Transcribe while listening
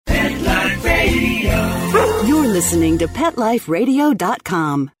listening to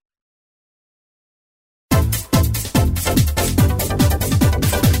PetLifeRadio.com.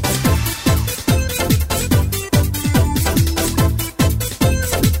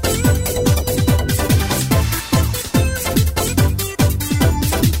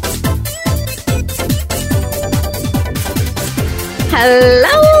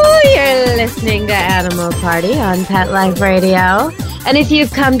 Hello, you're listening to Animal Party on Pet Life Radio. And if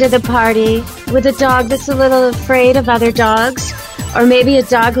you've come to the party with a dog that's a little afraid of other dogs, or maybe a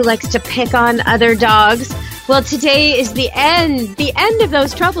dog who likes to pick on other dogs, well, today is the end of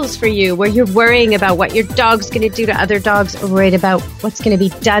those troubles for you, where you're worrying about what your dog's going to do to other dogs, or worried about what's going to be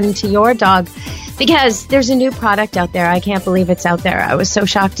done to your dog. Because there's a new product out there. I can't believe it's out there. I was so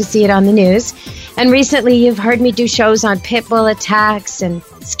shocked to see it on the news. And recently you've heard me do shows on pit bull attacks and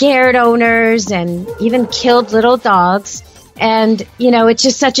scared owners and even killed little dogs. And, you know, it's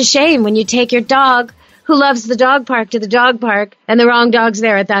just such a shame when you take your dog who loves the dog park to the dog park and the wrong dog's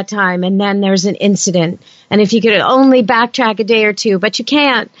there at that time. And then there's an incident. And if you could only backtrack a day or two, but you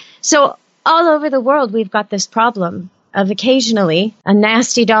can't. So all over the world, we've got this problem of occasionally a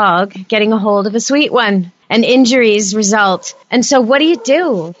nasty dog getting a hold of a sweet one, and injuries result. And so what do you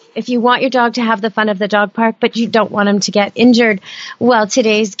do if you want your dog to have the fun of the dog park, but you don't want him to get injured? Well,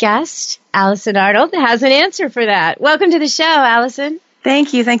 today's guest, Allison Arnold, has an answer for that. Welcome to the show, Allison.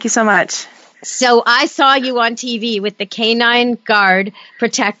 Thank you. Thank you so much. So I saw you on TV with the Canine Guard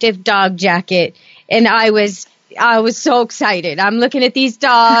protective dog jacket, and I was so excited. I'm looking at these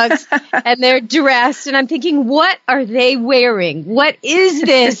dogs and they're dressed and I'm thinking, what are they wearing? What is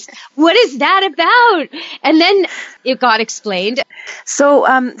this? What is that about? And then it got explained. So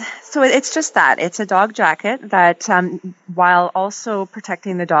it's just that. It's a dog jacket that, while also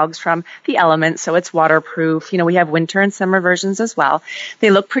protecting the dogs from the elements, so it's waterproof. You know, we have winter and summer versions as well.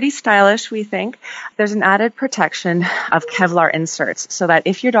 They look pretty stylish, we think. There's an added protection of Kevlar inserts so that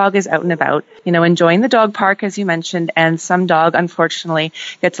if your dog is out and about, you know, enjoying the dog park, as you mentioned, and some dog, unfortunately,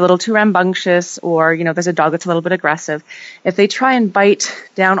 gets a little too rambunctious, or, you know, there's a dog that's a little bit aggressive. If they try and bite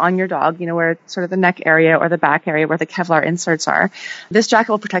down on your dog, you know, where sort of the neck area or the back area where the Kevlar inserts are, this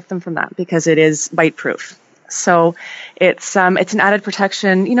jacket will protect them from that because it is bite proof. So it's an added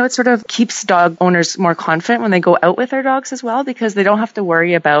protection. You know, it sort of keeps dog owners more confident when they go out with their dogs as well, because they don't have to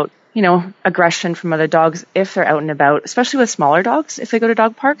worry about, you know, aggression from other dogs if they're out and about, especially with smaller dogs if they go to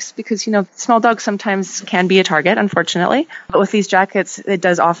dog parks, because, you know, small dogs sometimes can be a target, unfortunately. But with these jackets, it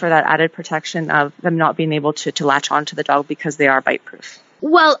does offer that added protection of them not being able to latch onto the dog because they are bite proof.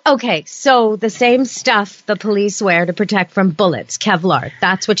 Well, okay, so the same stuff the police wear to protect from bullets, Kevlar,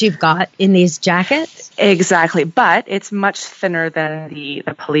 that's what you've got in these jackets? Exactly, but it's much thinner than the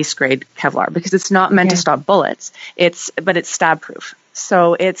police grade Kevlar because it's not meant to stop bullets, but it's stab proof.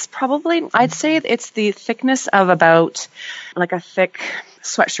 So it's probably, I'd say it's the thickness of about like a thick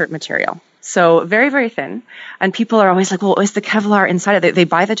sweatshirt material. So very, very thin. And people are always like, well, is the Kevlar inside it? They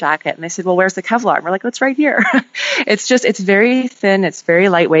buy the jacket and they said, well, where's the Kevlar? And we're like, it's right here. It's very thin. It's very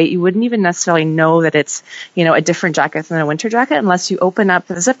lightweight. You wouldn't even necessarily know that it's, you know, a different jacket than a winter jacket unless you open up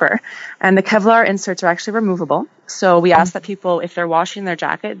the zipper. And the Kevlar inserts are actually removable. So we ask that people, if they're washing their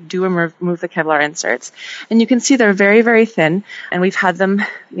jacket, do remove the Kevlar inserts. And you can see they're very, very thin. And we've had them,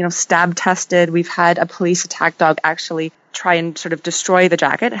 you know, stab tested. We've had a police attack dog actually try and sort of destroy the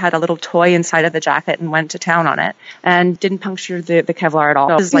jacket. It had a little toy inside of the jacket and went to town on it and didn't puncture the Kevlar at all.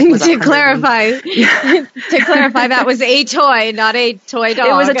 To clarify, that was a toy, not a toy dog.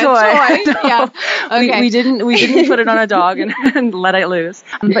 It was a toy. No. Yeah. Okay. We didn't put it on a dog and let it loose.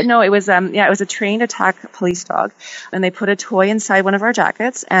 But no, it was a trained attack police dog, and they put a toy inside one of our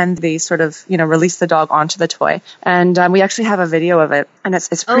jackets and they sort of, you know, released the dog onto the toy. And we actually have a video of it, and it's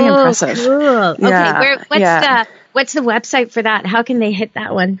pretty impressive. Cool. Yeah. Okay. What's the website for that? How can they hit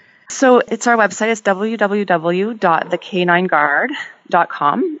that one? So it's our website. It's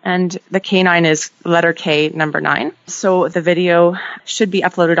www.thecanineguard.com. And the canine is letter K, number 9. So the video should be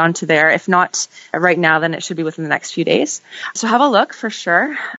uploaded onto there. If not right now, then it should be within the next few days. So have a look for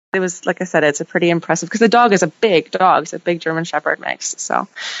sure. It was, like I said, it's a pretty impressive, because the dog is a big dog. It's a big German Shepherd mix. So,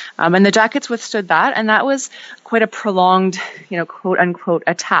 and the jackets withstood that. And that was quite a prolonged, you know, quote unquote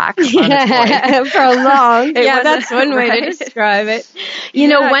attack. Yeah, prolonged. Yeah, that's one way to describe it. You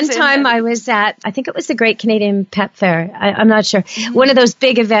know, one time I was at, I think it was the Great Canadian Pet Fair. I'm not sure. Mm-hmm. One of those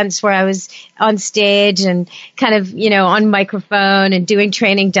big events where I was on stage and kind of, you know, on microphone and doing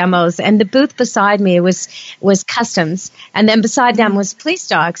training demos. And the booth beside me was customs. And then beside them was police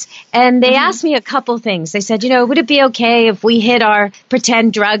dogs. And they asked me a couple things. They said, you know, would it be okay if we hid our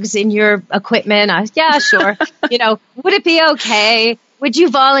pretend drugs in your equipment? Yeah, sure. You know, would it be okay would you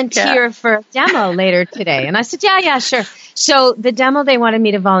volunteer for a demo later today? And I said, yeah, sure. So the demo they wanted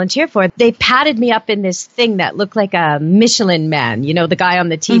me to volunteer for, they padded me up in this thing that looked like a Michelin man, you know, the guy on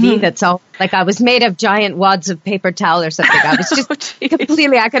the TV that's all like I was made of giant wads of paper towel or something. I was just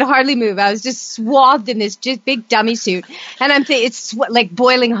completely, I could hardly move. I was just swathed in this just big dummy suit. And I'm thinking, it's like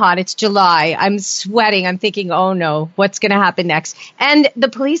boiling hot. It's July. I'm sweating. I'm thinking, oh no, what's going to happen next? And the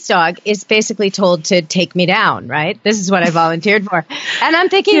police dog is basically told to take me down, right? This is what I volunteered for. And I'm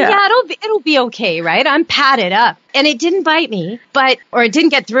thinking, it'll be okay, right? I'm padded up. And it didn't bite me, or it didn't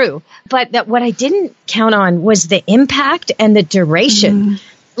get through. But that what I didn't count on was the impact and the duration.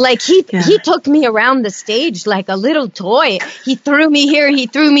 Like he took me around the stage like a little toy. He threw me here, he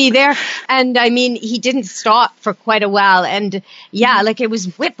threw me there. And I mean, he didn't stop for quite a while. And like it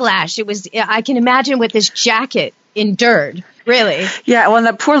was whiplash. I can imagine what this jacket endured. Really? Yeah, well, and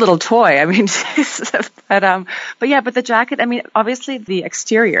that poor little toy. I mean, but the jacket, I mean, obviously the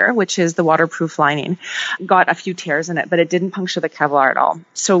exterior, which is the waterproof lining, got a few tears in it, but it didn't puncture the Kevlar at all.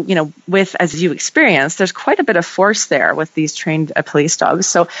 So, you know, as you experienced, there's quite a bit of force there with these trained police dogs.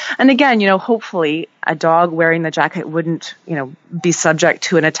 So, and again, you know, hopefully a dog wearing the jacket wouldn't, you know, be subject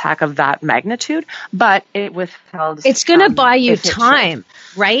to an attack of that magnitude, but it withheld. It's going to buy you time,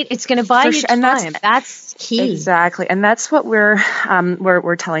 right? It's going to buy you time. And that's key. Exactly. And that's what we're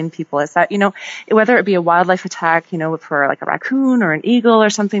telling people is that, you know, whether it be a wildlife attack, you know, for like a raccoon or an eagle or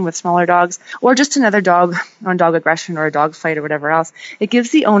something with smaller dogs, or just another dog on dog aggression or a dog fight or whatever else, it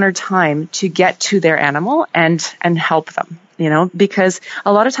gives the owner time to get to their animal and help them. You know, because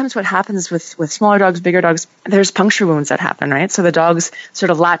a lot of times what happens with smaller dogs, bigger dogs, there's puncture wounds that happen, right? So the dogs sort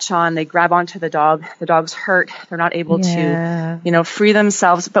of latch on, they grab onto the dog's hurt, they're not able to, you know, free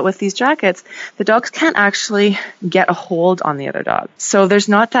themselves. But with these jackets, the dogs can't actually get a hold on the other dog. So there's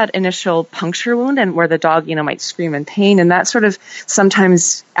not that initial puncture wound and where the dog, you know, might scream in pain. And that sort of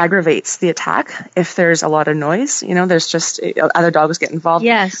sometimes aggravates the attack if there's a lot of noise. You know, there's just other dogs get involved.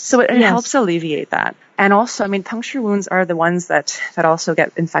 Yes. So it helps alleviate that. And also, I mean, puncture wounds are the ones that also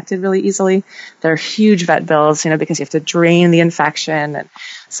get infected really easily. They're huge vet bills, you know, because you have to drain the infection. And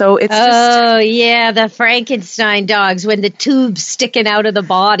so it's the Frankenstein dogs when the tube's sticking out of the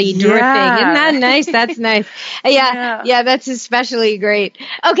body dripping. Isn't that nice? That's nice. Yeah, that's especially great.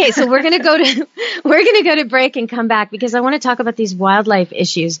 Okay, so we're going to go to break and come back because I want to talk about these wildlife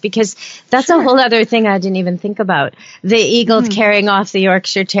issues because that's a whole other thing I didn't even think about. The eagle carrying off the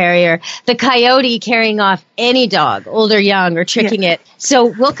Yorkshire Terrier, the coyote carrying off any dog, old or young, or tricking it. So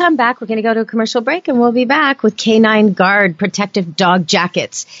we'll come back. We're going to go to a commercial break, and we'll be back with Canine Guard protective dog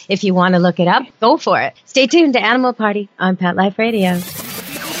jackets. If you want to look it up, go for it. Stay tuned to Animal Party on Pet Life Radio.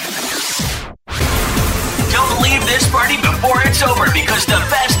 Don't leave this party before it's over because the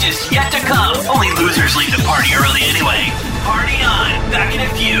best is yet to come. Only losers leave the party early anyway. Party on. Back in a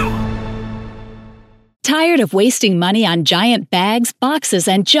few. Tired of wasting money on giant bags, boxes,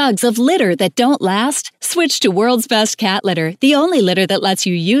 and jugs of litter that don't last? Switch to World's Best Cat Litter, the only litter that lets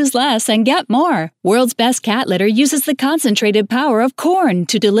you use less and get more. World's Best Cat Litter uses the concentrated power of corn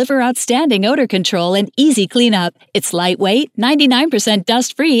to deliver outstanding odor control and easy cleanup. It's lightweight, 99%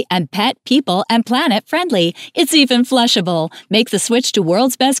 dust-free, and pet, people, and planet friendly. It's even flushable. Make the switch to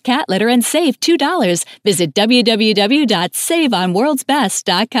World's Best Cat Litter and save $2. Visit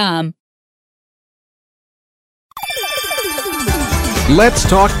www.saveonworldsbest.com. Let's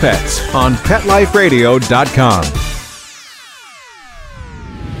Talk Pets on PetLifeRadio.com.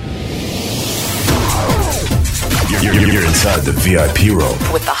 You're inside the VIP room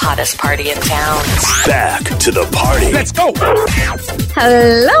with the hottest party in town. Back to the party. Let's go.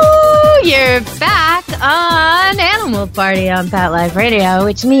 Hello, you're back on Animal Party on Pet Life Radio,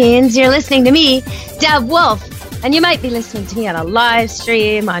 which means you're listening to me, Deb Wolf. And you might be listening to me on a live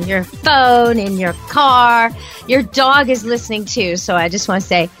stream, on your phone, in your car. Your dog is listening too, so I just want to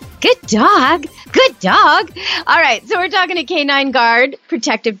say, good dog, good dog. All right, so we're talking to Canine Guard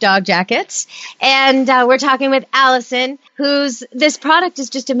protective dog jackets, and we're talking with Allison, this product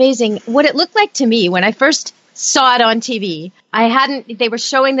is just amazing. What it looked like to me when I first saw it on TV, they were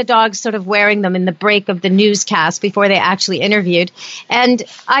showing the dogs sort of wearing them in the break of the newscast before they actually interviewed. And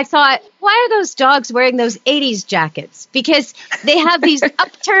I thought, why are those dogs wearing those 80s jackets? Because they have these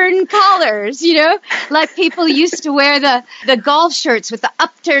upturned collars, you know, like people used to wear the golf shirts with the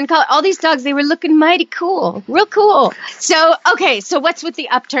upturned collar. All these dogs, they were looking mighty cool, real cool. So, okay, so what's with the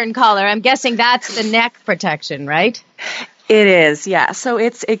upturned collar? I'm guessing that's the neck protection, right? It is, yeah. So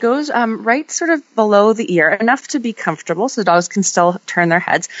it goes right sort of below the ear, enough to be comfortable, so the dogs can still turn their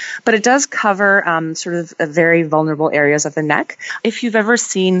heads. But it does cover sort of very vulnerable areas of the neck. If you've ever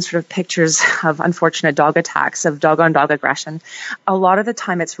seen sort of pictures of unfortunate dog attacks, of dog-on-dog aggression, a lot of the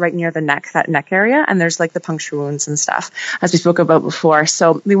time it's right near the neck, that neck area, and there's like the puncture wounds and stuff, as we spoke about before.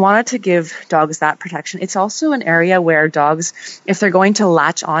 So we wanted to give dogs that protection. It's also an area where dogs, if they're going to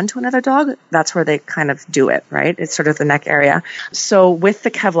latch on to another dog, that's where they kind of do it, right? It's sort of the neck area. So with the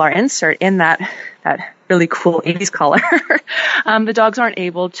Kevlar insert in that really cool 80s collar, the dogs aren't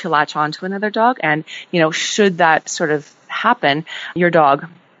able to latch on to another dog. And, should that sort of happen, your dog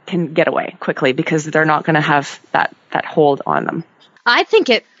can get away quickly because they're not going to have that hold on them. I think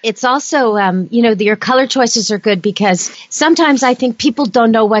it's also, your color choices are good because sometimes I think people don't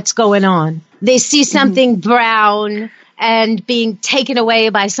know what's going on. They see something brown and being taken away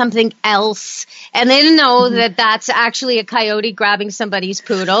by something else. And they don't know that that's actually a coyote grabbing somebody's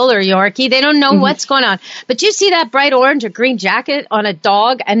poodle or Yorkie. They don't know what's going on. But you see that bright orange or green jacket on a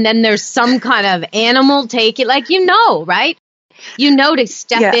dog, and then there's some kind of animal taking, right? To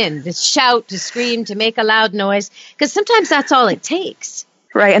step in, to shout, to scream, to make a loud noise, because sometimes that's all it takes.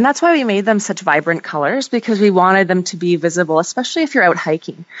 Right. And that's why we made them such vibrant colors, because we wanted them to be visible, especially if you're out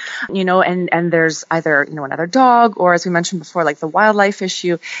hiking, and there's either, another dog, or as we mentioned before, like the wildlife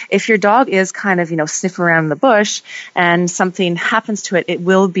issue. If your dog is kind of, sniffing around the bush and something happens to it, it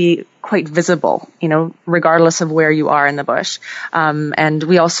will be quite visible, regardless of where you are in the bush. And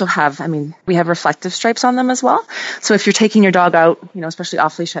we also have, we have reflective stripes on them as well. So if you're taking your dog out, especially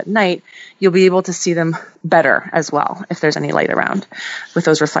off leash at night, you'll be able to see them better as well if there's any light around with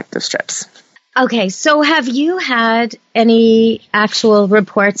those reflective strips. Okay, so have you had any actual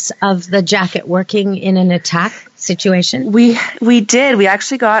reports of the jacket working in an attack situation? We did. We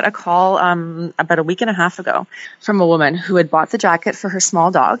actually got a call about a week and a half ago from a woman who had bought the jacket for her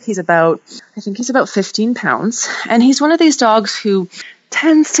small dog. He's about 15 pounds. And he's one of these dogs who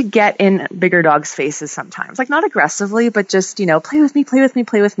tends to get in bigger dogs' faces sometimes. Like, not aggressively, but just, play with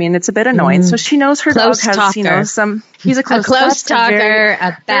me. And it's a bit annoying. So she knows her close dog has, talker. he's a close talker,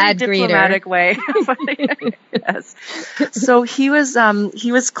 a bad very greeter. Diplomatic way. Yes. So he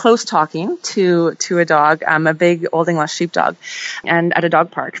was close talking to a dog, a big Old English sheepdog, and at a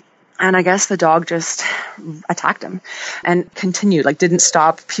dog park. And I guess the dog just attacked him and continued, didn't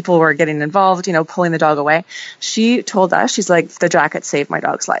stop. People were getting involved, pulling the dog away. She told us, she's like, the jacket saved my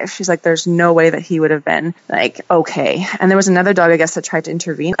dog's life. She's like, there's no way that he would have been okay. And there was another dog, I guess, that tried to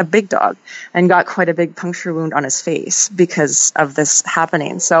intervene, a big dog, and got quite a big puncture wound on his face because of this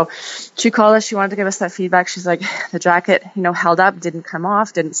happening. So she called us. She wanted to give us that feedback. She's like, the jacket, held up, didn't come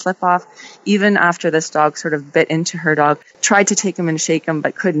off, didn't slip off. Even after this dog sort of bit into her dog, tried to take him and shake him,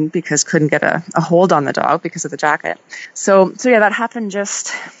 but couldn't get a hold on the dog because of the jacket. So yeah, that happened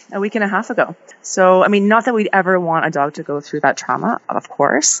just a week and a half ago. So, not that we'd ever want a dog to go through that trauma, of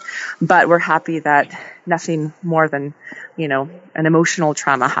course, but we're happy that nothing more than, an emotional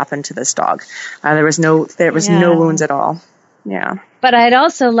trauma happened to this dog. There was no wounds at all. Yeah. But I'd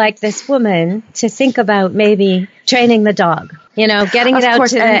also like this woman to think about maybe training the dog, getting it out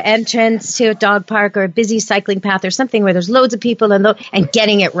to the entrance to a dog park or a busy cycling path or something where there's loads of people and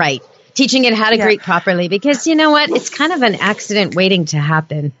getting it right. Teaching it how to greet properly, because you know what? It's kind of an accident waiting to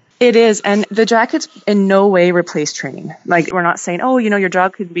happen. It is. And the jackets in no way replace training. We're not saying, your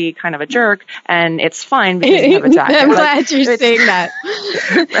dog could be kind of a jerk and it's fine because you have a jacket. I'm glad you're saying that.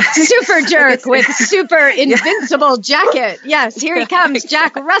 Super jerk with super invincible jacket. Yes, here he comes,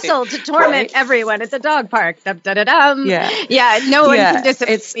 Jack Russell, to torment everyone at the dog park. Dum-da-da-dum. Yeah, no one can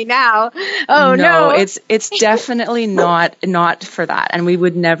dismiss me now. Oh, no. It's definitely not for that. And we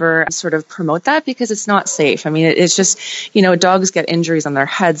would never sort of promote that because it's not safe. It's just, dogs get injuries on their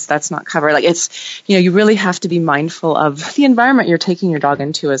heads. That's not covered. You really have to be mindful of the environment you're taking your dog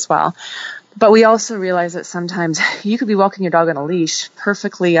into as well. But we also realize that sometimes you could be walking your dog on a leash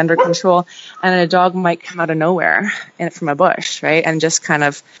perfectly under control, and a dog might come out of nowhere from a bush, right? And just kind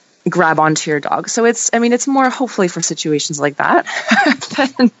of grab onto your dog. So it's more hopefully for situations like that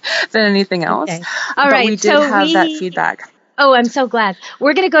than anything else. Okay. All right. But we did have that feedback. Oh, I'm so glad.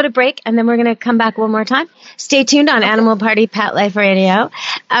 We're going to go to break, and then we're going to come back one more time. Stay tuned on Animal Party Pet Life Radio.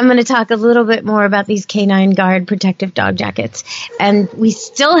 I'm going to talk a little bit more about these Canine Guard protective dog jackets. And we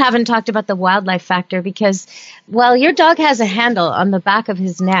still haven't talked about the wildlife factor because, your dog has a handle on the back of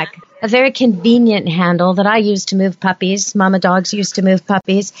his neck, a very convenient handle that I use to move puppies. Mama dogs used to move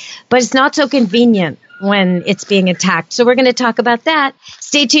puppies, but it's not so convenient when it's being attacked. So we're going to talk about that.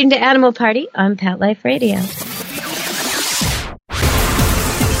 Stay tuned to Animal Party on Pet Life Radio.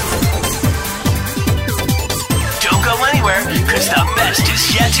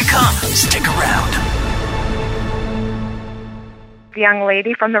 is yet to come. Stick around. The young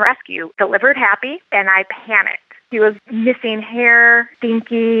lady from the rescue delivered happy, and I panicked. He was missing hair,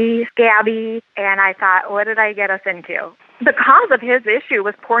 stinky, scabby, and I thought, what did I get us into? The cause of his issue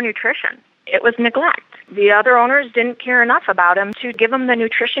was poor nutrition. It was neglect. The other owners didn't care enough about him to give him the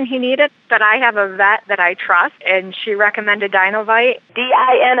nutrition he needed. But I have a vet that I trust, and she recommended Dinovite,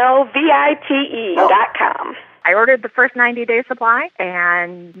 DINOVITE.com. I ordered the first 90-day supply,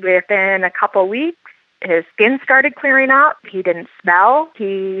 and within a couple weeks, his skin started clearing up. He didn't smell.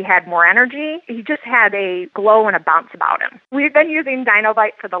 He had more energy. He just had a glow and a bounce about him. We've been using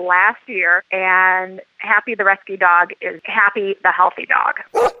Dinovite for the last year, and Happy the rescue dog is Happy the healthy dog.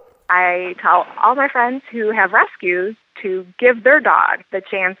 I tell all my friends who have rescues to give their dog the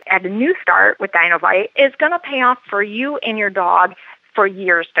chance at a new start with Dinovite. It's going to pay off for you and your dog for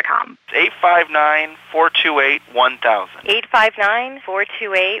years to come. 859-428-1000.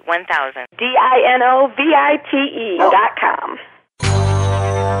 859-428-1000. DINOVITE.com.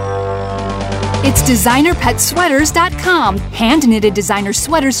 It's DesignerPetSweaters.com. Hand-knitted designer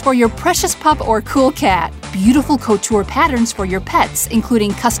sweaters for your precious pup or cool cat. Beautiful couture patterns for your pets,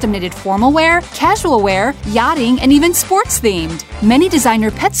 including custom-knitted formal wear, casual wear, yachting, and even sports-themed. Many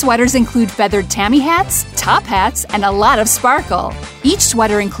designer pet sweaters include feathered tammy hats, top hats, and a lot of sparkle. Each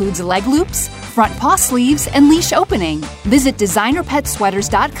sweater includes leg loops, front paw sleeves, and leash opening. Visit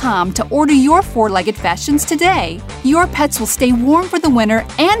DesignerPetSweaters.com to order your four-legged fashions today. Your pets will stay warm for the winter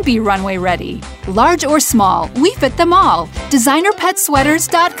and be runway ready. Large or small, we fit them all.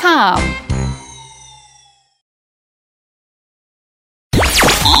 DesignerPetSweaters.com.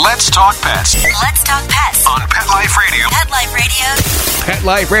 Let's talk pets. Let's talk pets On Pet Life Radio. Pet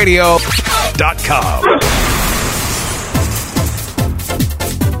Life Radio. PetLifeRadio.com.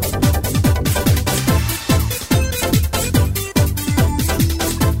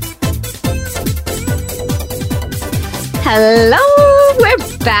 Hello, we're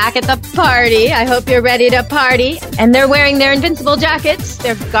back at the party. I hope you're ready to party. And they're wearing their invincible jackets,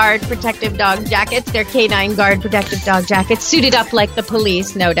 their guard protective dog jackets, their canine guard protective dog jackets, suited up like the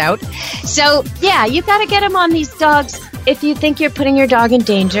police, no doubt. So, yeah, you got to get them on these dogs if you think you're putting your dog in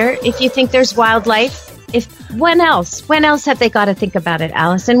danger, if you think there's wildlife. When else have they got to think about it,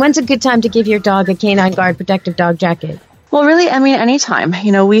 Allison? When's a good time to give your dog a canine guard protective dog jacket? Well, really, I mean, anytime.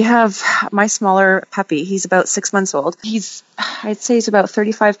 You know, we have my smaller puppy. He's about 6 months old. I'd say he's about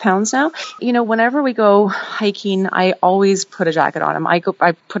 35 pounds now. You know, whenever we go hiking, I always put a jacket on him. I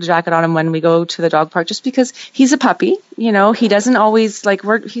put a jacket on him when we go to the dog park just because he's a puppy. You know, he doesn't always,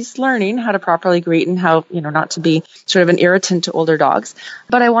 he's learning how to properly greet and how, not to be sort of an irritant to older dogs.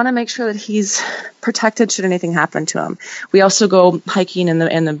 But I want to make sure that he's protected should anything happen to him. We also go hiking in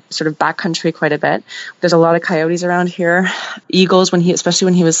the sort of backcountry quite a bit. There's a lot of coyotes around here, eagles especially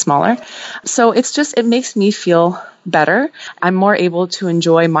when he was smaller. So it makes me feel better. I'm more able to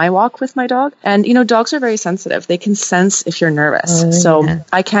enjoy my walk with my dog. And, dogs are very sensitive. They can sense if you're nervous.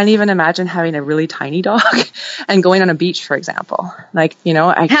 I can't even imagine having a really tiny dog and going on a beach, for example. We have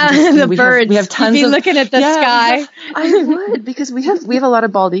tons of looking at the sky. I would, because we have a lot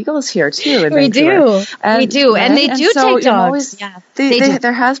of bald eagles here too. We do. And they do take dogs.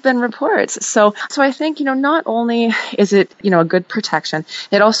 There has been reports. So I think, not only is it, a good protection,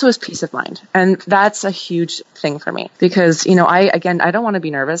 it also is peace of mind. And that's a huge thing for me because, I don't want to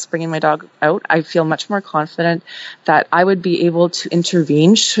be nervous bringing my dog out. I feel much more confident that I would be able to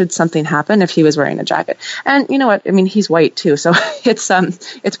intervene should something happen if he was wearing a jacket. And you know what? I mean, he's white too, so it's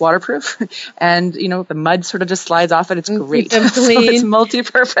waterproof, and the mud sort of just slides off it. It's great. So it's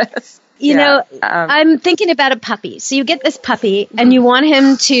multi-purpose. I'm thinking about a puppy. So you get this puppy and you want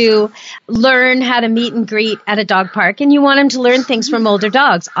him to learn how to meet and greet at a dog park, and you want him to learn things from older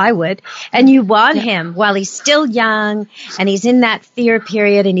dogs. I would. And you want him, while he's still young and he's in that fear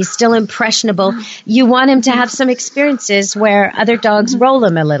period and he's still impressionable, you want him to have some experiences where other dogs roll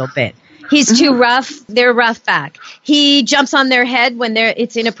him a little bit. He's too rough. They're rough back. He jumps on their head when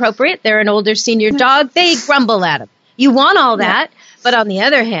it's inappropriate. They're an older senior dog. They grumble at him. You want all that. But on the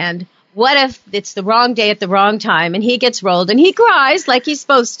other hand, what if it's the wrong day at the wrong time and he gets rolled and he cries like he's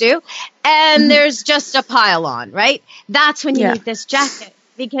supposed to and there's just a pile on, right? That's when you need this jacket,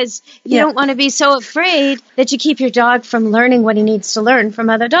 because you don't want to be so afraid that you keep your dog from learning what he needs to learn from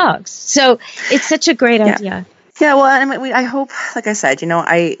other dogs. So it's such a great idea. Yeah, well, I mean, I hope, like I said,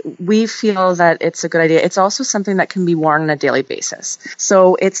 we feel that it's a good idea. It's also something that can be worn on a daily basis.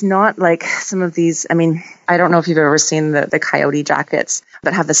 So it's not like some of these, I mean, I don't know if you've ever seen the coyote jackets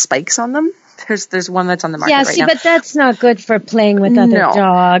that have the spikes on them. There's one that's on the market right now. But that's not good for playing with other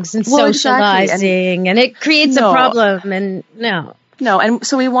dogs and socializing, and it creates a problem. And No. And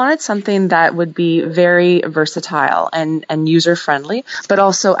so we wanted something that would be very versatile and user-friendly, but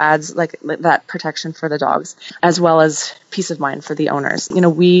also adds like that protection for the dogs, as well as peace of mind for the owners.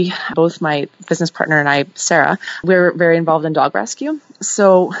 We, both my business partner and I, Sarah, we're very involved in dog rescue.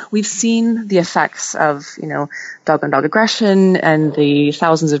 So we've seen the effects of, dog-on-dog aggression and the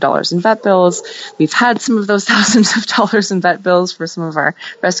thousands of dollars in vet bills. We've had some of those thousands of dollars in vet bills for some of our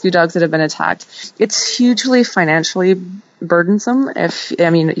rescue dogs that have been attacked. It's hugely financially burdensome if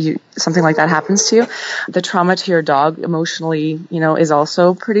something like that happens to you. The trauma to your dog emotionally, is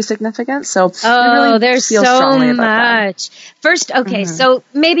also pretty significant. So we really there's feel so strongly about much. First, okay, so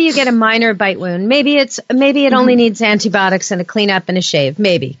maybe you get a minor bite wound. Maybe it only needs antibiotics and a cleanup and a shave.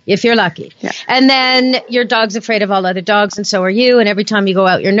 Maybe if you're lucky. Yeah. And then your dog's afraid of all other dogs, and so are you. And every time you go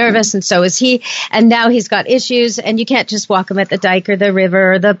out, you're nervous, and so is he. And now he's got issues, and you can't just walk him at the dike or the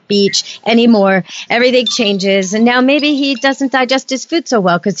river or the beach anymore. Everything changes, and now maybe he doesn't digest his food so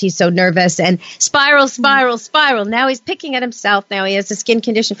well because he's so nervous, and spiral. Now he's picking at himself. Now he has a skin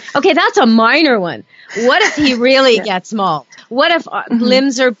condition. Okay, that's a minor one. What if he really gets mauled? What if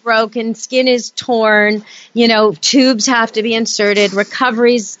limbs are broken, skin is torn, tubes have to be inserted,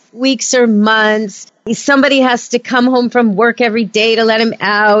 recovery's weeks or months. Somebody has to come home from work every day to let him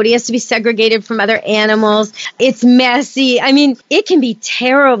out. He has to be segregated from other animals. It's messy. I mean, it can be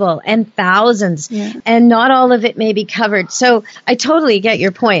terrible, and thousands, and not all of it may be covered. So I totally get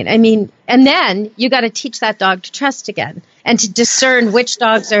your point. I mean, and then you got to teach that dog to trust again and to discern which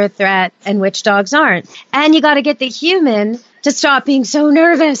dogs are a threat and which dogs aren't. And you got to get the human to stop being so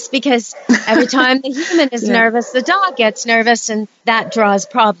nervous, because every time the human is nervous, the dog gets nervous, and that draws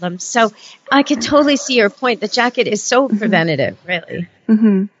problems. So I could totally see your point. The jacket is so preventative, really.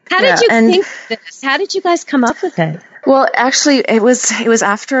 Mm-hmm. How did you think of this? How did you guys come up with it? Well, actually, it was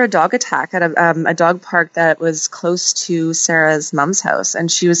after a dog attack at a dog park that was close to Sarah's mom's house,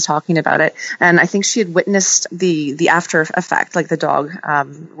 and she was talking about it. And I think she had witnessed the after effect, like the dog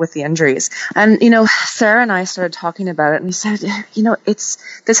with the injuries. And Sarah and I started talking about it, and we said,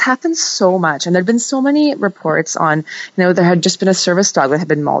 this happens so much, and there'd been so many reports on, there had just been a service dog that had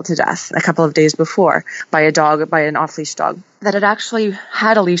been mauled to death a couple of days before by an off-leash dog that had actually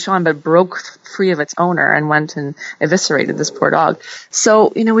had a leash on but broke free of its owner and went and eviscerated this poor dog.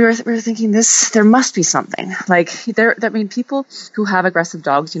 So, we were thinking there must be something. Like people who have aggressive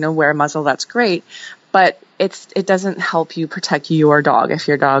dogs, wear a muzzle, that's great, but it doesn't help you protect your dog if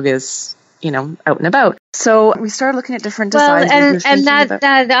your dog is, out and about. So we started looking at different designs. And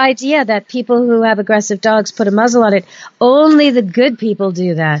that idea that people who have aggressive dogs put a muzzle on it, only the good people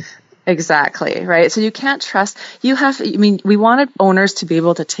do that. Exactly, right? So you can't trust, we wanted owners to be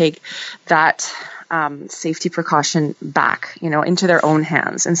able to take that safety precaution back, into their own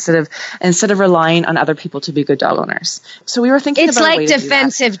hands instead of relying on other people to be good dog owners. So we were thinking it's about like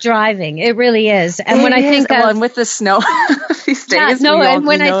defensive driving. It really is. And when I think and with the snow these days,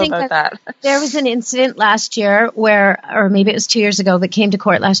 that. There was an incident last year or maybe it was 2 years ago, that came to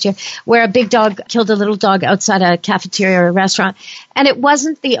court last year, where a big dog killed a little dog outside a cafeteria or a restaurant. And it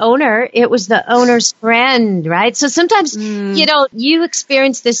wasn't the owner, it was the owner's friend, right? So sometimes, you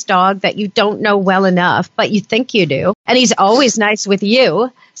experience this dog that you don't know well enough, but you think you do. And he's always nice with you.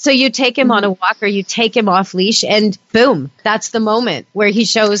 So you take him on a walk or you take him off leash, and boom, that's the moment where he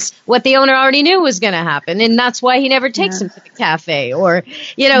shows what the owner already knew was going to happen. And that's why he never takes him to the cafe or,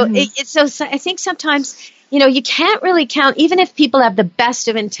 so I think sometimes, you can't really count, even if people have the best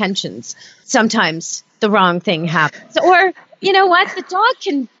of intentions, sometimes the wrong thing happens. Or, the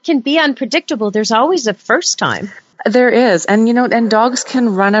dog can be unpredictable. There's always a first time. There is. And, and dogs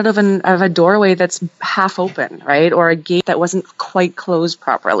can run out of a doorway that's half open, right? Or a gate that wasn't quite closed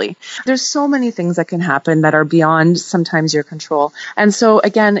properly. There's so many things that can happen that are beyond sometimes your control. And so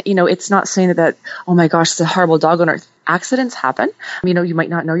again, it's not saying that, oh my gosh, it's a horrible dog owner. Accidents happen. You might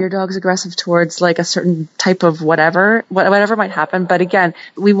not know your dog's aggressive towards like a certain type of whatever might happen. But again,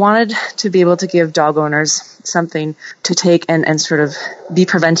 we wanted to be able to give dog owners something to take and sort of be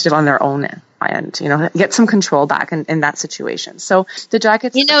preventative on their own end, get some control back in that situation. So the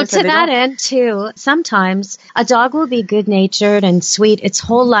jackets, to that end too, sometimes a dog will be good natured and sweet its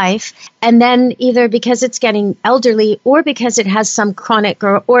whole life. And then either because it's getting elderly or because it has some chronic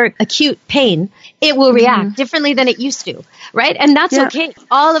or acute pain, it will react differently than it used to. Right. And that's okay.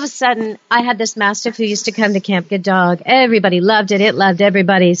 All of a sudden, I had this Mastiff who used to come to Camp Good Dog. Everybody loved it. It loved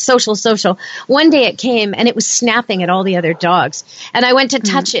everybody. Social. One day it came and it was snapping at all the other dogs. And I went to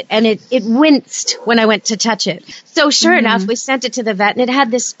touch it, and it winced when I went to touch it. So sure enough, we sent it to the vet, and it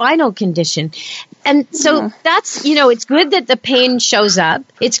had this spinal condition. And so that's, it's good that the pain shows up.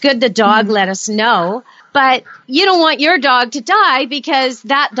 It's good the dog let us know. But you don't want your dog to die because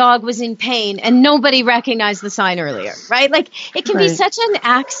that dog was in pain and nobody recognized the sign earlier, right? Like it can be such an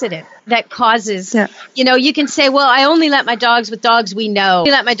accident that causes, you can say, well, I only let my dogs with dogs we know. I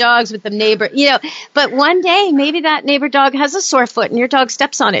let my dogs with the neighbor, but one day maybe that neighbor dog has a sore foot and your dog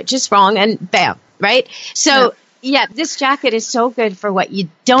steps on it just wrong and bam, right? So this jacket is so good for what you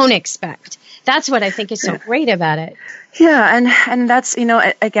don't expect. That's what I think is so great about it. Yeah. And that's,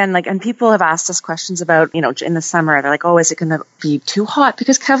 again, like, and people have asked us questions about, in the summer, they're like, oh, is it going to be too hot?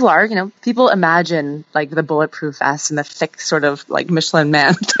 Because Kevlar, people imagine like the bulletproof vest and the thick sort of like Michelin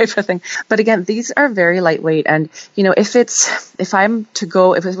Man type of thing. But again, these are very lightweight. And, if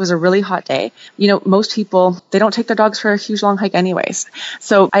it was a really hot day, most people, they don't take their dogs for a huge long hike anyways.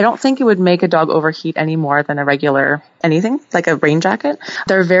 So I don't think it would make a dog overheat any more than a regular anything, like a rain jacket.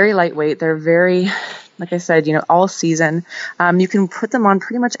 They're very lightweight. They're very, like I said, all season. You can put them on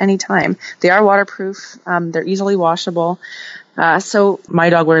pretty much any time. They are waterproof. They're easily washable. So my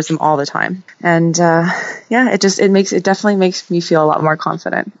dog wears them all the time. And it definitely makes me feel a lot more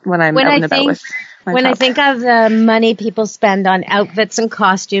confident when I'm out and about with my pup. I think of the money people spend on outfits and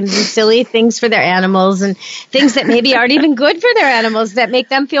costumes and silly things for their animals and things that maybe aren't even good for their animals that make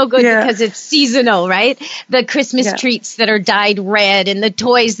them feel good because it's seasonal, right? The Christmas treats that are dyed red and the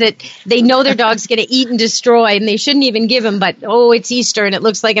toys that they know their dog's going to eat and destroy and they shouldn't even give them, but it's Easter and it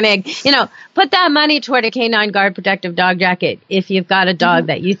looks like an egg. Put that money toward a Canine Guard protective dog jacket if you've got a dog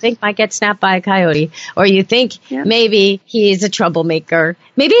that you think might get snapped by a coyote or you think maybe he's a troublemaker.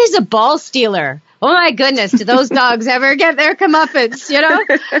 Maybe he's a ball stealer. Oh my goodness, do those dogs ever get their comeuppance,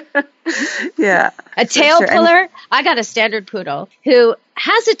 Yeah. A tail puller. I got a standard poodle who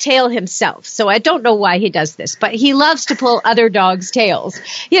has a tail himself, so I don't know why he does this, but he loves to pull other dogs' tails,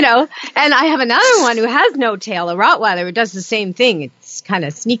 and I have another one who has no tail, a Rottweiler, who does the same thing. It's kind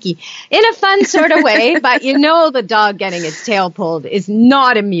of sneaky in a fun sort of way, but the dog getting its tail pulled is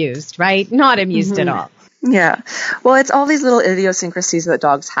not amused, right? Not amused at all. Yeah. Well, it's all these little idiosyncrasies that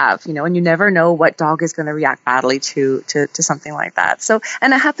dogs have, and you never know what dog is going to react badly to something like that. So,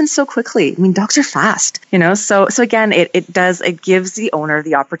 and it happens so quickly. I mean, dogs are fast, so again, it gives the owner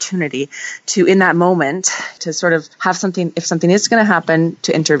the opportunity to, in that moment, to sort of have something, if something is going to happen,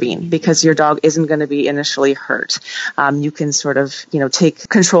 to intervene because your dog isn't going to be initially hurt. You can sort of, take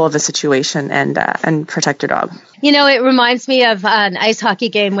control of the situation and protect your dog. It reminds me of an ice hockey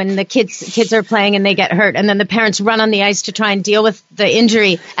game when the kids are playing and they get hurt and then the parents run on the ice to try and deal with the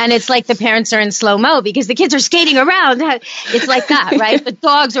injury. And it's like the parents are in slow-mo because the kids are skating around. It's like that, right? The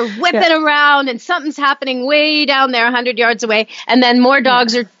dogs are whipping around and something's happening way down there 100 yards away. And then more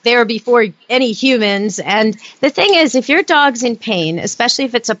dogs are there before any humans. And the thing is, if your dog's in pain, especially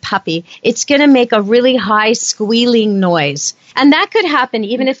if it's a puppy, it's going to make a really high squealing noise. And that could happen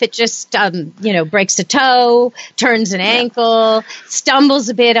even if it just, breaks a toe, turns an ankle, stumbles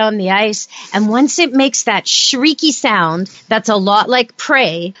a bit on the ice. And once it makes that shrieky sound, that's a lot like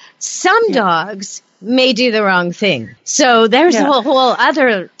prey, some dogs may do the wrong thing. So there's a whole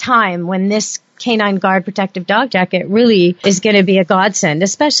other time when this Canine Guard protective dog jacket really is going to be a godsend,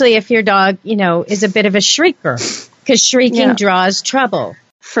 especially if your dog, is a bit of a shrieker, because shrieking draws trouble.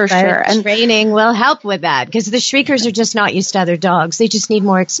 For sure. And training will help with that because the shriekers are just not used to other dogs. They just need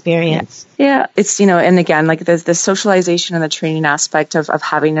more experience. Yeah. It's, and again, like the socialization and the training aspect of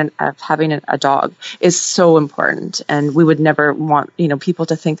having a dog is so important. And we would never want, people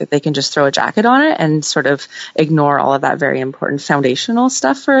to think that they can just throw a jacket on it and sort of ignore all of that very important foundational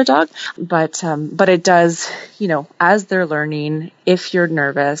stuff for a dog. But it does, as they're learning, if you're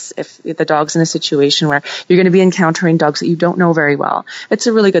nervous, if the dog's in a situation where you're going to be encountering dogs that you don't know very well, it's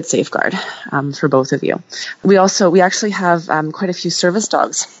a really good safeguard for both of you. We actually have quite a few service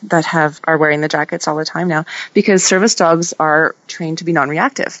dogs that are wearing the jackets all the time now because service dogs are trained to be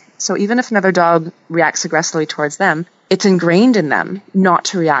non-reactive. So even if another dog reacts aggressively towards them, it's ingrained in them not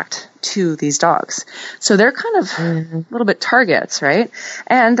to react to these dogs. So they're kind of a little bit targets, right?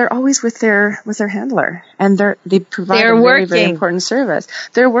 And they're always with their handler, and they provide a very, very important service.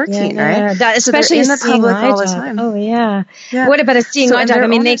 They're working, right? Especially in the public all the time. Oh yeah. What about a seeing eye dog? I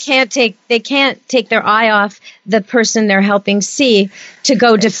mean, they can't take their eye off the person they're helping see to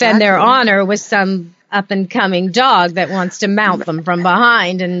go defend their honor with some up and coming dog that wants to mount them from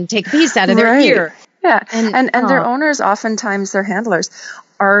behind and take a piece out of their ear. Yeah, and their owners, oftentimes their handlers,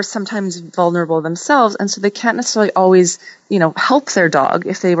 are sometimes vulnerable themselves, and so they can't necessarily always, help their dog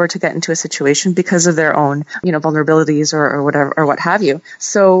if they were to get into a situation because of their own, vulnerabilities or whatever, or what have you.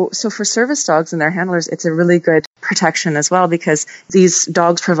 So for service dogs and their handlers, it's a really good protection as well, because these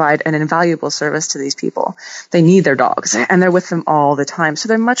dogs provide an invaluable service to these people. They need their dogs and they're with them all the time. So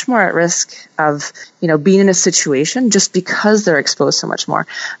they're much more at risk of, being in a situation just because they're exposed so much more,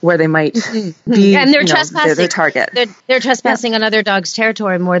 where they might be, and they're trespassing. They're target. They're trespassing on other dogs'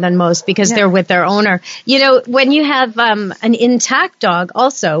 territory more than most because they're with their owner. When you have an intact dog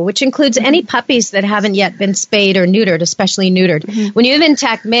also, which includes any puppies that haven't yet been spayed or neutered, especially neutered, when you have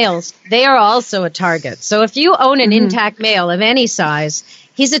intact males, they are also a target. So if you own an intact male of any size,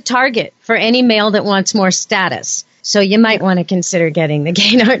 he's a target for any male that wants more status. So you might want to consider getting the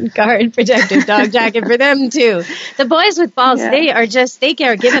Canine Guard protective dog jacket for them too. The boys with balls, they are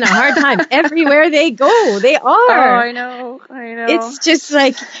given a hard time everywhere they go. They are. Oh, I know. It's just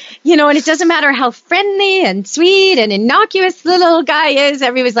like, and it doesn't matter how friendly and sweet and innocuous the little guy is.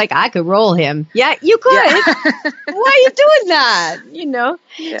 Everybody's like, I could roll him. Yeah, you could. Yeah. Why are you doing that?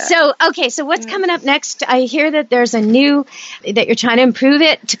 Yeah. So what's coming up next? I hear that there's that you're trying to improve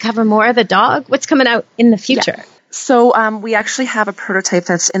it to cover more of the dog. What's coming out in the future? Yeah. So we actually have a prototype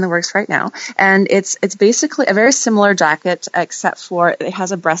that's in the works right now, and it's basically a very similar jacket, except for it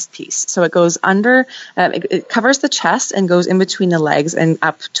has a breast piece. So it goes under, it covers the chest and goes in between the legs and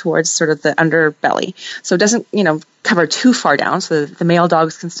up towards sort of the underbelly. So it doesn't, cover too far down, so the male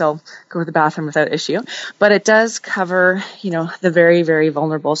dogs can still go to the bathroom without issue. But it does cover, the very, very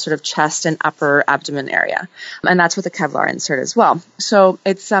vulnerable sort of chest and upper abdomen area. And that's with the Kevlar insert as well. So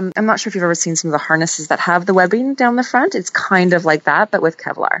it's, I'm not sure if you've ever seen some of the harnesses that have the webbing down the front. It's kind of like that, but with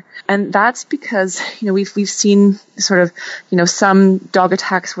Kevlar. And that's because, we've seen sort of, some dog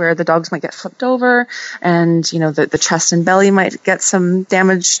attacks where the dogs might get flipped over and, the chest and belly might get some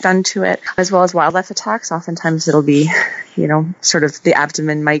damage done to it, as well as wildlife attacks. Oftentimes it'll be, sort of the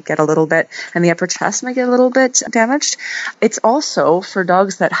abdomen might get a little bit and the upper chest might get a little bit damaged. It's also for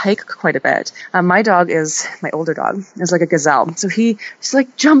dogs that hike quite a bit. My older dog is like a gazelle. So he's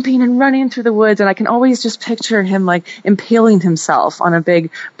like jumping and running through the woods, and I can always just picture him like impaling himself on a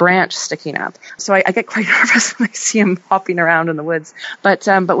big branch sticking up. So I get quite nervous when I see him hopping around in the woods. But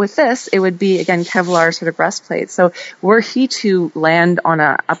with this, it would be, again, Kevlar sort of breastplate. So were he to land on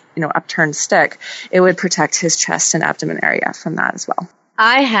a upturned stick, it would protect his chest and abdomen area from that as well.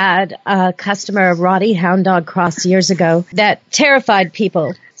 I had a customer, a Rottie Hound Dog cross years ago that terrified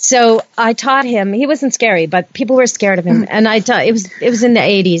people. So I taught him, he wasn't scary, but people were scared of him. And I taught, it was in the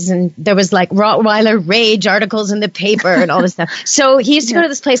 80s, and there was like Rottweiler rage articles in the paper and all this stuff. So he used to go to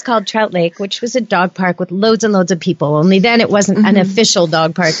this place called Trout Lake, which was a dog park with loads and loads of people. Only then it wasn't an official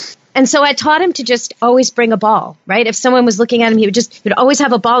dog park. And so I taught him to just always bring a ball, right? If someone was looking at him, he would always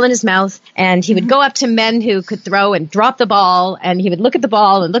have a ball in his mouth, and he would go up to men who could throw and drop the ball, and he would look at the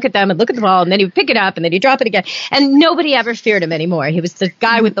ball and look at them and look at the ball, and then he would pick it up and then he'd drop it again. And nobody ever feared him anymore. He was the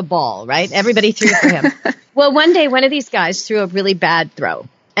guy with the ball, right? Everybody threw for him. Well, one day, one of these guys threw a really bad throw,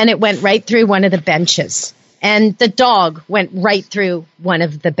 and it went right through one of the benches. And the dog went right through one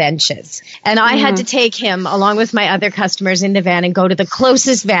of the benches. And I had to take him, along with my other customers, in the van and go to the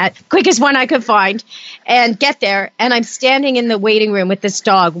closest vet, quickest one I could find, and get there. And I'm standing in the waiting room with this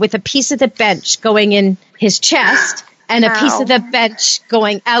dog with a piece of the bench going in his chest and a piece of the bench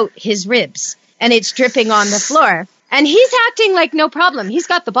going out his ribs. And it's dripping on the floor. And he's acting like no problem. He's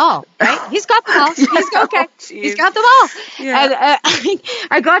got the ball, right? He's got the ball. He's okay. He's got the ball. Yeah. And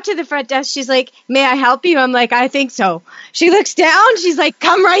I got to the front desk. She's like, "May I help you?" I'm like, "I think so." She looks down. She's like,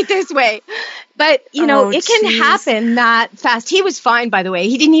 "Come right this way." But, it can happen that fast. He was fine, by the way.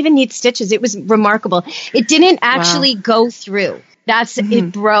 He didn't even need stitches. It was remarkable. It didn't actually go through.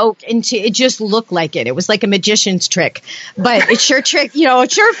 It broke into, it just looked like it. It was like a magician's trick, but it sure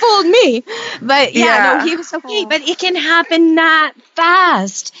it sure fooled me. But he was okay. But it can happen that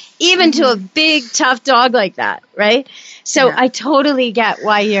fast, even to a big, tough dog like that, right? So I totally get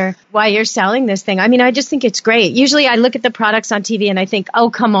why you're selling this thing. I mean, I just think it's great. Usually I look at the products on TV and I think, oh,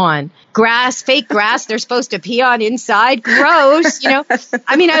 come on. Grass, fake grass, they're supposed to pee on inside. Gross,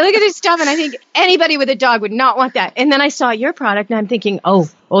 I mean, I look at this stuff and I think anybody with a dog would not want that. And then I saw your product and I'm thinking, oh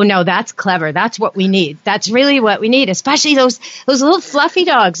no, that's clever. That's what we need. That's really what we need, especially those little fluffy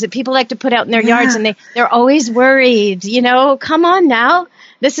dogs that people like to put out in their yards, and they're always worried, come on now.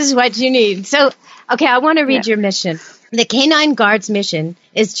 This is what you need. So, okay, I want to read your mission. The Canine Guard's mission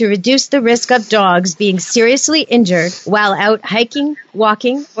is to reduce the risk of dogs being seriously injured while out hiking,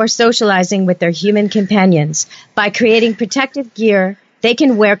 walking, or socializing with their human companions by creating protective gear they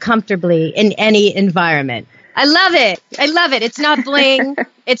can wear comfortably in any environment. I love it. I love it. It's not bling.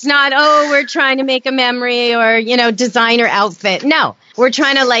 It's not, we're trying to make a memory or, designer outfit. No, we're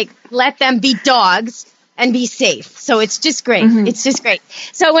trying to let them be dogs and be safe. So it's just great. Mm-hmm. It's just great.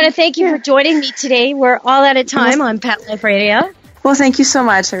 So I want to thank you for joining me today. We're all out of time on Pet Life Radio. Well, thank you so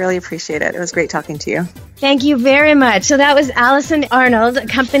much. I really appreciate it. It was great talking to you. Thank you very much. So that was Allison Arnold, a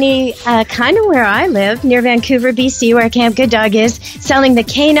company kind of where I live, near Vancouver, BC, where Camp Good Dog is, selling the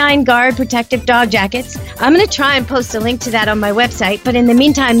Canine Guard protective dog jackets. I'm going to try and post a link to that on my website, but in the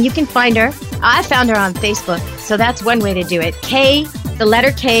meantime, you can find her. I found her on Facebook, so that's one way to do it. K, the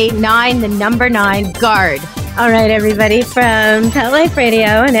letter K, 9, the number 9, Guard. All right, everybody, from Pet Life Radio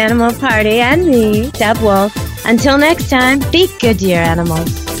and Animal Party and me, Deb Wolf. Until next time, be good to your animals.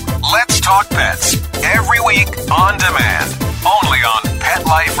 Let's Talk Pets, every week on demand, only on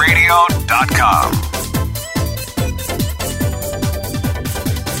PetLifeRadio.com.